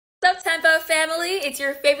What's up, Tempo family? It's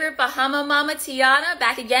your favorite Bahama Mama Tiana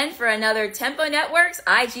back again for another Tempo Networks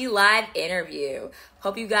IG Live interview.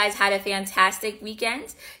 Hope you guys had a fantastic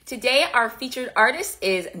weekend. Today, our featured artist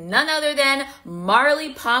is none other than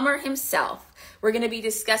Marley Palmer himself. We're going to be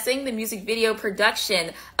discussing the music video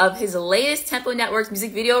production of his latest Tempo Networks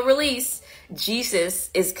music video release,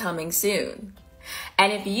 Jesus is Coming Soon.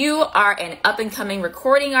 And if you are an up-and-coming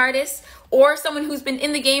recording artist or someone who's been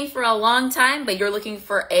in the game for a long time, but you're looking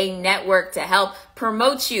for a network to help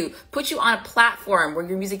promote you, put you on a platform where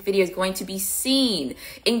your music video is going to be seen,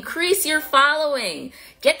 increase your following,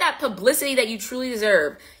 get that publicity that you truly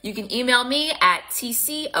deserve, you can email me at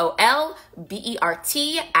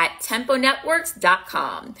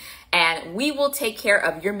tcolbert@temponetworks.com. And we will take care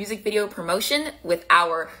of your music video promotion with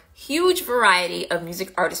our huge variety of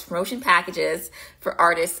music artist promotion packages for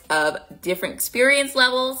artists of different experience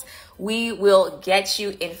levels. We will get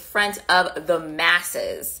you in front of the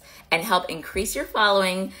masses and help increase your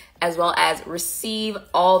following, as well as receive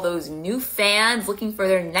all those new fans looking for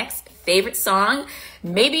their next favorite song.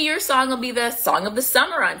 Maybe your song will be the song of the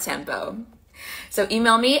summer on Tempo. So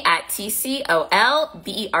email me at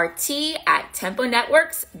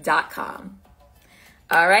tcolbert@temponetworks.com.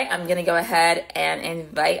 All right, I'm going to go ahead and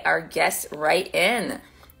invite our guests right in.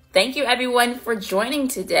 Thank you, everyone, for joining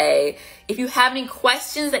today. If you have any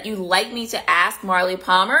questions that you'd like me to ask Marley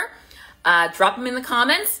Palmer, drop them in the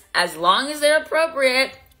comments. As long as they're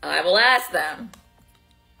appropriate, I will ask them.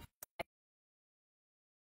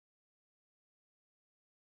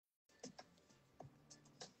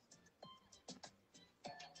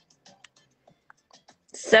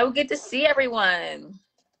 So good to see everyone.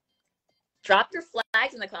 Drop your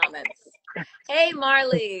flags in the comments. Hey,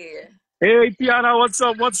 Marley. Hey, Tiana, what's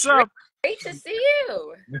up? What's up? Great to see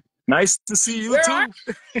you. Nice to see you Where too. are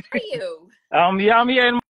you? I'm here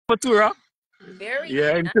in Matura. Very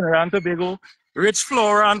in nice. Trinidad and Tobago. Rich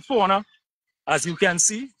flora and fauna, as you can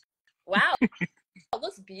see. Wow, it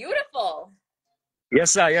looks beautiful.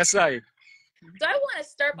 Yes, I. Yes, I. So I want to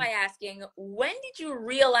start by asking, when did you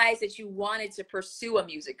realize that you wanted to pursue a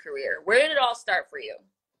music career? Where did it all start for you?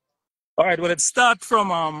 All right. Well, it started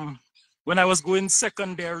from when I was going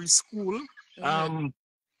secondary school.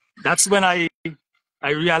 That's when I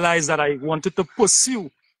realized that I wanted to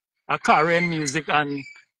pursue a career in music, and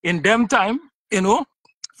in them time,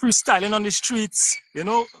 freestyling on the streets,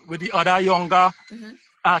 with the other younger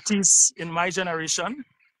artists in my generation,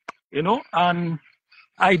 and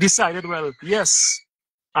I decided, well, yes,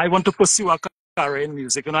 I want to pursue a career in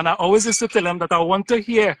music. And I always used to tell them that I want to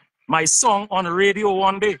hear my song on radio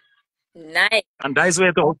one day. Nice. And that's where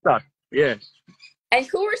it all started. Yeah. And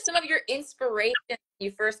who were some of your inspirations when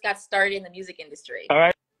you first got started in the music industry? All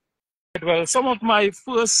right. Well, some of my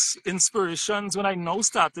first inspirations when I now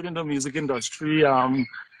started in the music industry, I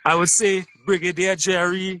would say Brigadier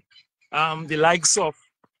Jerry, the likes of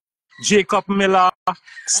Jacob Miller,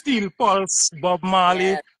 Steel Pulse, Bob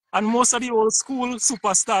Marley, and most of the old school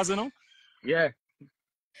superstars, Yeah.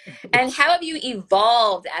 And how have you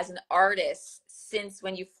evolved as an artist since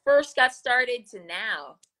when you first got started to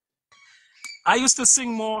now? I used to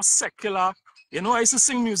sing more secular, I used to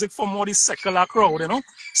sing music for more the secular crowd,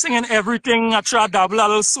 singing everything. I try to dabble a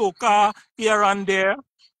little soca here and there,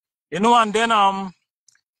 and then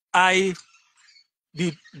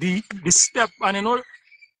the step and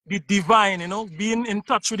the divine, being in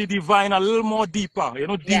touch with the divine a little more deeper,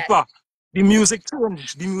 deeper. Yes. The music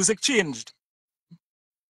changed.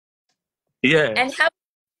 Yeah. And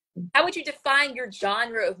how would you define your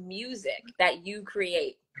genre of music that you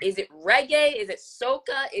create? Is it reggae? Is it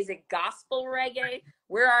soca? Is it gospel reggae?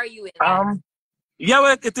 Where are you in that? Yeah,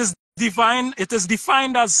 well, it is defined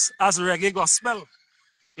as reggae gospel.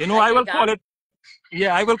 I will call it,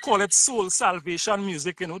 I will call it soul salvation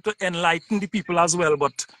music, to enlighten the people as well.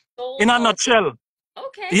 But in a nutshell,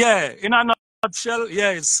 in a nutshell,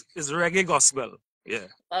 it's reggae gospel. Yeah.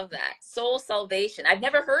 Love that. Soul salvation. I've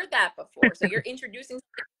never heard that before. So you're introducing.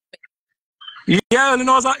 Yeah,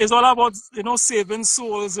 it's all about, saving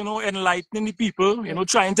souls, enlightening the people,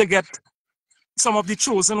 trying to get some of the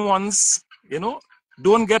chosen ones,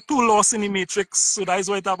 don't get too lost in the matrix. So that's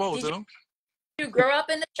what it's about, Did you grow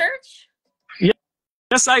up in the church? Yeah.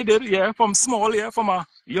 Yes, I did. Yeah, from a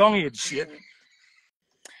young age. Yeah.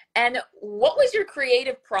 And what was your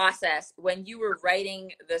creative process when you were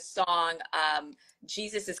writing the song,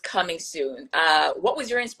 Jesus is Coming Soon? What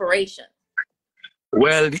was your inspiration?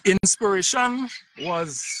 Well, the inspiration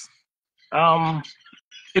was,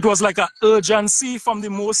 it was like an urgency from the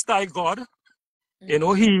Most High God. He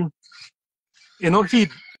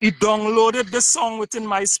downloaded the song within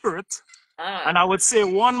my spirit. And I would say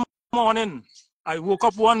one morning, I woke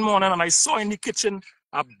up one morning and I saw in the kitchen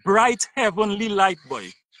a bright heavenly light, boy.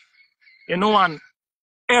 You know, and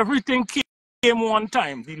everything came one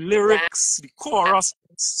time. The lyrics, the chorus,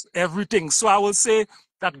 everything. So I will say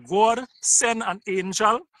that God sent an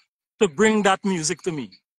angel to bring that music to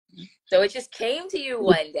me. So it just came to you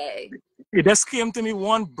one day. It just came to me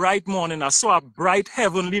one bright morning. I saw a bright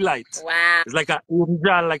heavenly light. Wow. It's like an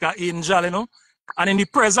angel, you know. And in the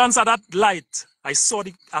presence of that light, I feel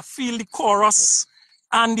the chorus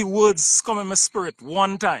and the words come in my spirit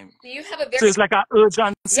one time. So you have a very, so it's like an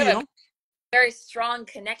urgency, you know. Very strong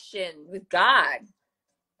connection with God.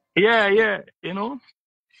 Yeah, you know,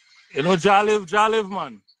 Jah live,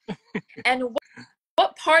 man. And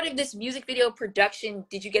what part of this music video production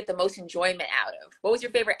did you get the most enjoyment out of? What was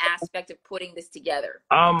your favorite aspect of putting this together?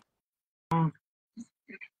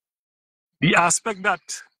 The aspect that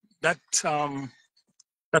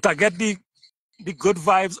I get the good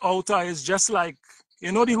vibes out of is just like,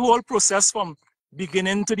 you know, the whole process from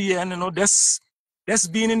beginning to the end, you know, that's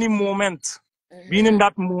being in the moment, being in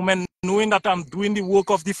that moment, knowing that I'm doing the work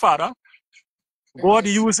of the Father, God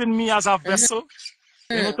using me as a vessel,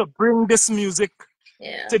 you know, to bring this music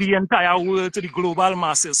to the entire world, to the global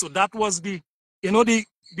masses. So that was the, you know, the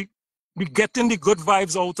getting the good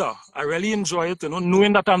vibes out of. I really enjoy it, you know,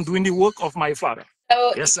 knowing that I'm doing the work of my Father.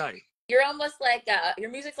 So yes, you're almost like your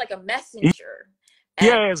music's like a messenger.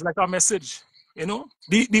 Yeah, it's like a message. You know,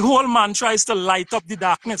 the whole mantra is to light up the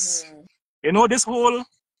darkness. You know, this whole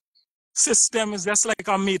system is just like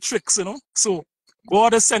a matrix, you know. So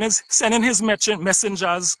God is sending his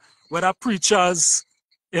messengers, whether preachers,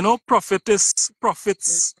 you know,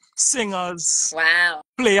 prophets, singers,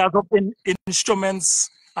 players of instruments,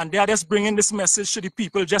 and they are just bringing this message to the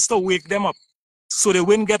people just to wake them up so they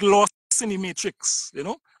won't get lost in the matrix, you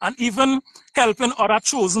know, and even helping other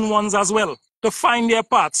chosen ones as well to find their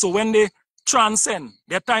path. So when they transcend,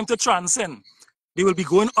 their time to transcend, they will be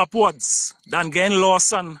going upwards than getting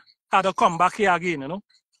lost and had to come back here again, you know,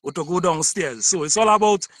 or to go downstairs. So it's all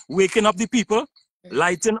about waking up the people,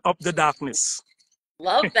 lighting up the darkness.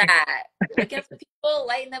 Love that. Waking up the people,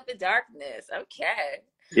 lighting up the darkness. Okay.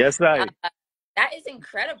 Yes, right. That is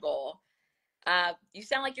incredible. You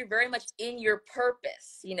sound like you're very much in your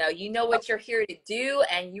purpose. You know what you're here to do,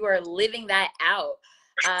 and you are living that out.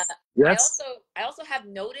 Yes. I also have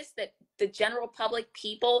noticed that the general public,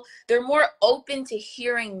 people, they're more open to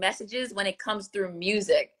hearing messages when it comes through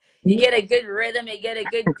music. You get a good rhythm, you get a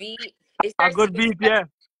good beat. A good beat, yeah.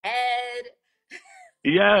 Head.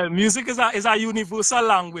 Yeah, music is a universal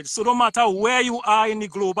language. So no matter where you are in the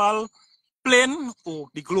global plane or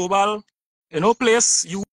the global, you know, place,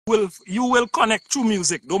 you will connect through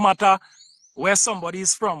music. No matter where somebody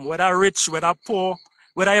is from, whether rich, whether poor,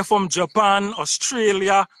 whether you're from Japan,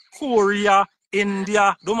 Australia, Korea,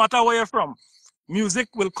 India, no matter where you're from, music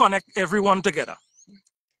will connect everyone together.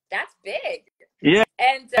 That's big. Yeah.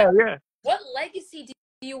 And yeah. What legacy do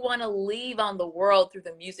you want to leave on the world through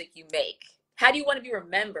the music you make? How do you want to be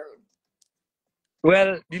remembered?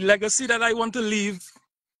 Well, the legacy that I want to leave,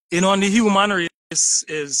 you know, on the human race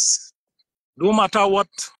is no matter what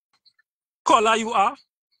color you are,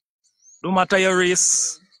 no matter your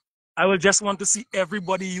race, I will just want to see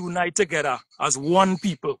everybody unite together as one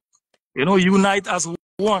people. You know, unite as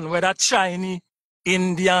one, whether Chinese,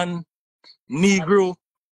 Indian, Negro.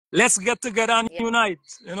 Let's get together and unite,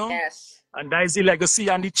 you know. Yes. And that is the legacy,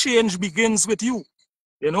 and the change begins with you.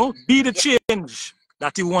 You know, be the change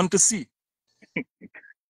that you want to see.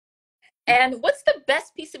 And what's the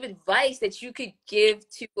best piece of advice that you could give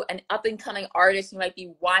to an up-and-coming artist who might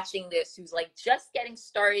be watching this, who's like just getting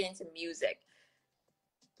started into music?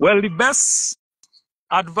 Well, the best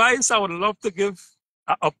advice I would love to give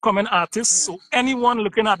an upcoming artist, so anyone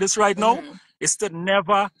looking at this right now, is to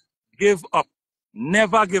never give up.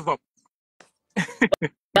 Never give up.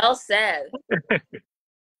 Well said.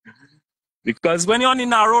 Because when you're on the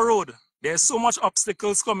narrow road, there's so much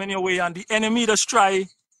obstacles coming your way, and the enemy just try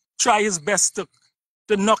his best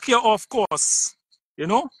to knock you off course, you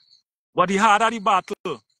know. But the harder the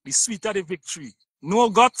battle, the sweeter the victory. No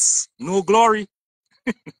guts, no glory.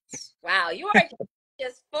 Wow, you are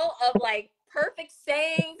just full of like perfect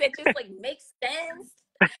sayings that just like make sense.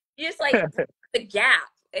 You just like the gap.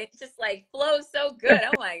 It just like flows so good.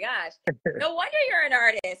 Oh my gosh. No wonder you're an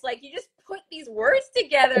artist. Like you just put these words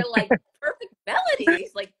together like perfect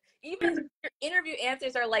melodies. Like even your interview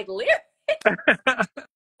answers are like lyrics.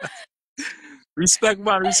 Respect,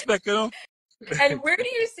 man, respect, you know. And where do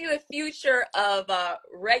you see the future of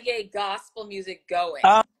reggae gospel music going?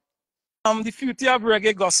 The future of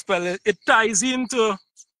reggae gospel, it ties into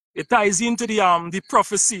the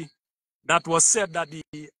prophecy that was said that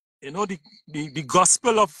you know, the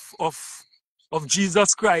gospel of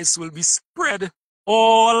Jesus Christ will be spread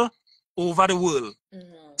all over the world.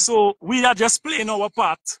 So we are just playing our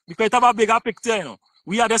part because it have a bigger picture, you know.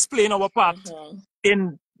 We are just playing our part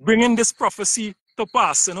in bringing this prophecy to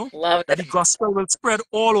pass, you know, that the gospel will spread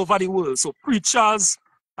all over the world. So preachers,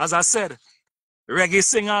 as I said, reggae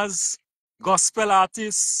singers, gospel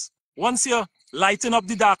artists, once you lighten up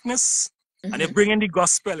the darkness and you bring in the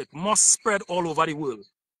gospel, it must spread all over the world.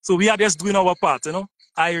 So we are just doing our part, you know.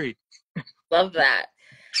 Irie. Love that.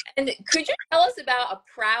 And could you tell us about a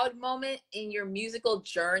proud moment in your musical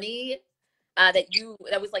journey that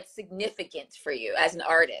was like significant for you as an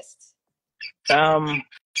artist?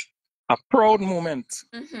 A proud moment.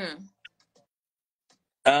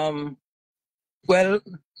 Well,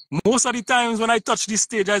 most of the times when I touch the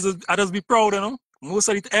stage, I just be proud, you know.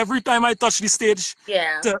 Every time I touch the stage,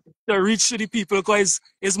 to reach to the people, because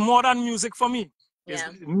it's more than music for me.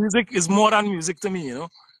 Music is more than music to me, you know.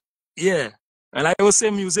 Yeah, and I always say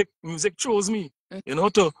music chose me, you know.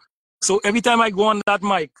 So every time I go on that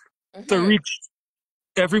mic to reach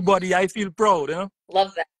everybody, I feel proud, you know.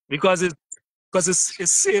 Love that. Because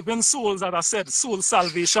it's saving souls, as I said, soul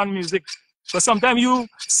salvation music. Because sometimes you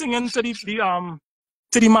singing to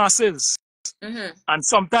the masses, and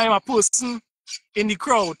sometimes a person in the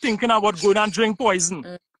crowd thinking about going and drink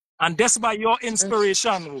poison, and that's by your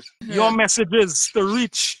inspiration, your messages to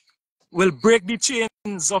reach will break the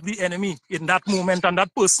chains of the enemy in that moment, and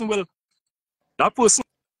that person will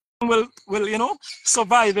you know,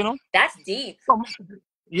 survive, you know. That's deep.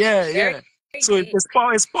 Yeah. So it's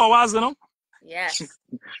powers, you know. Yes.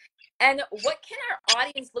 And what can our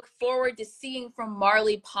audience look forward to seeing from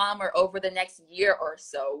Marley Palmer over the next year or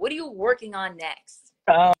so? What are you working on next?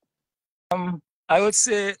 I would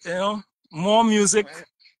say, you know, more music,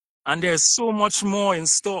 and there's so much more in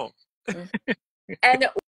store. And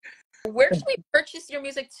where can we purchase your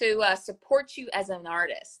music to support you as an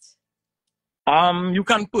artist? You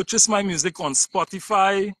can purchase my music on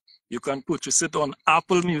Spotify. You can purchase it on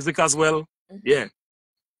Apple Music as well. Yeah.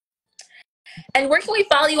 And where can we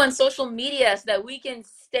follow you on social media so that we can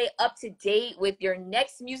stay up to date with your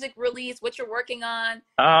next music release, what you're working on?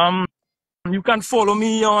 You can follow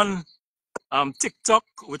me on TikTok,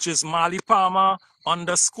 which is Marley Palmer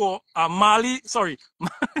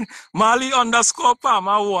Marley underscore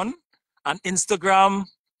Palmer 1, and Instagram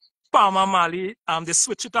Palmer Marley. They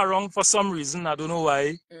switch it around for some reason. I don't know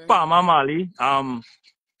why. Palmer Marley. On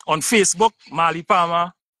Facebook, Marley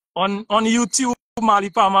Palmer. On YouTube, Marley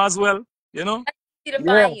Palmer as well. You know. Easy to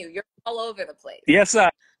find you. You're all over the place. Yes, I.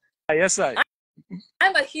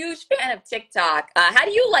 I'm a huge fan of TikTok. How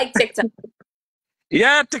do you like TikTok?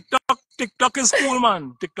 Yeah, TikTok is cool,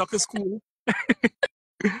 man. TikTok is cool.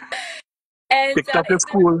 And TikTok is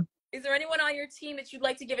cool. Is there anyone on your team that you'd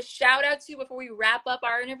like to give a shout out to before we wrap up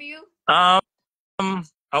our interview? I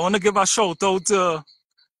want to give a shout out to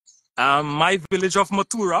my village of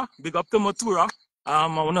Matura. Big up to Matura.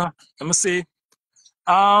 Let me say,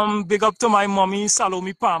 big up to my mommy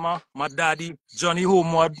Salome Palmer, my daddy Johnny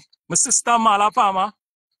Homeward, my sister Marla Palmer,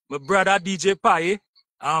 my brother DJ Paye,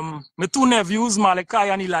 my two nephews Malachi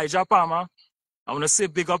and Elijah Palmer. I want to say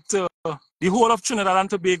big up to the whole of Trinidad and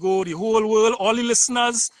Tobago, the whole world, all the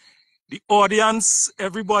listeners, the audience,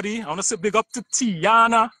 everybody. I want to say big up to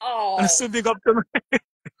Tiana. I want to say big up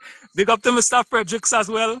to Mr. Fredericks as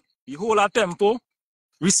well. The whole of Tempo.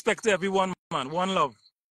 Respect to everyone, man. One love.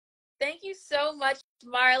 Thank you so much,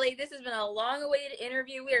 Marley. This has been a long-awaited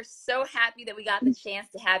interview. We are so happy that we got the chance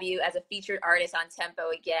to have you as a featured artist on Tempo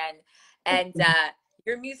again. And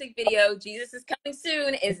your music video, Jesus is Coming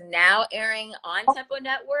Soon, is now airing on Tempo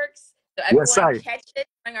Networks. So everyone catch it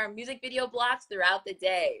during our music video blocks throughout the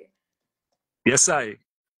day. Yes, I.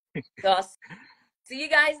 So I'll see you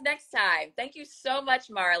guys next time. Thank you so much,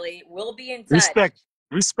 Marley. We'll be in touch.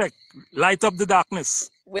 Respect. Light up the darkness.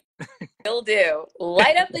 Will do.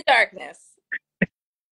 Light up the darkness.